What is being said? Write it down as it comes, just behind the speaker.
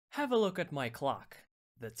Have a look at my clock,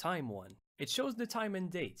 the time one. It shows the time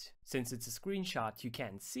and date. Since it's a screenshot you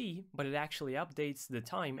can't see, but it actually updates the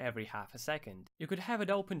time every half a second. You could have it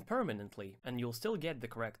open permanently and you'll still get the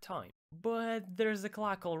correct time. But there's a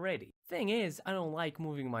clock already. Thing is, I don't like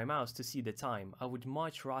moving my mouse to see the time. I would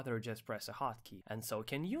much rather just press a hotkey, and so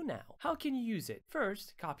can you now. How can you use it?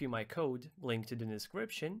 First, copy my code, linked in the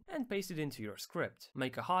description, and paste it into your script.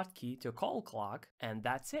 Make a hotkey to call clock, and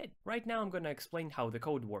that's it. Right now I'm gonna explain how the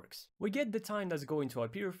code works. We get the time that's going to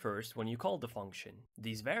appear first when you call the function.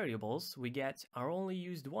 These variables we get are only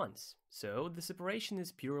used once, so the separation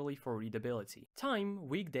is purely for readability. Time,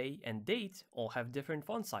 weekday, and date all have different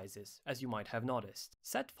font sizes, as you might have noticed.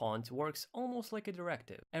 Set font works almost like a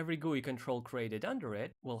directive. Every GUI control created under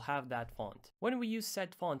it will have that font. When we use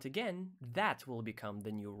set font again, that will become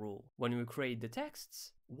the new rule. When we create the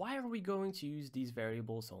texts, why are we going to use these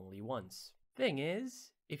variables only once? Thing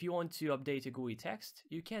is, if you want to update a GUI text,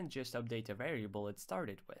 you can't just update a variable it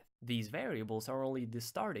started with. These variables are only the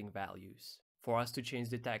starting values. For us to change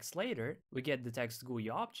the text later, we get the text GUI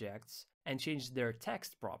objects and change their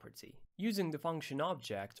text property. Using the function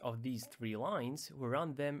object of these 3 lines, we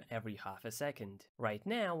run them every half a second. Right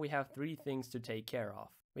now we have 3 things to take care of.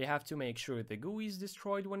 We have to make sure the GUI is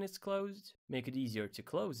destroyed when it's closed, make it easier to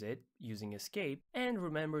close it using escape, and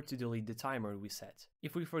remember to delete the timer we set.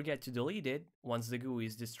 If we forget to delete it, once the GUI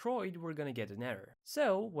is destroyed, we're gonna get an error.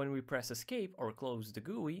 So when we press escape or close the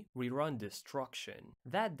GUI, we run destruction.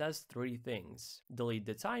 That does 3 things: delete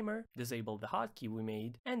the timer, disable the hotkey we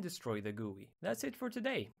made, and destroy the GUI. That's it for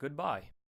today. Goodbye.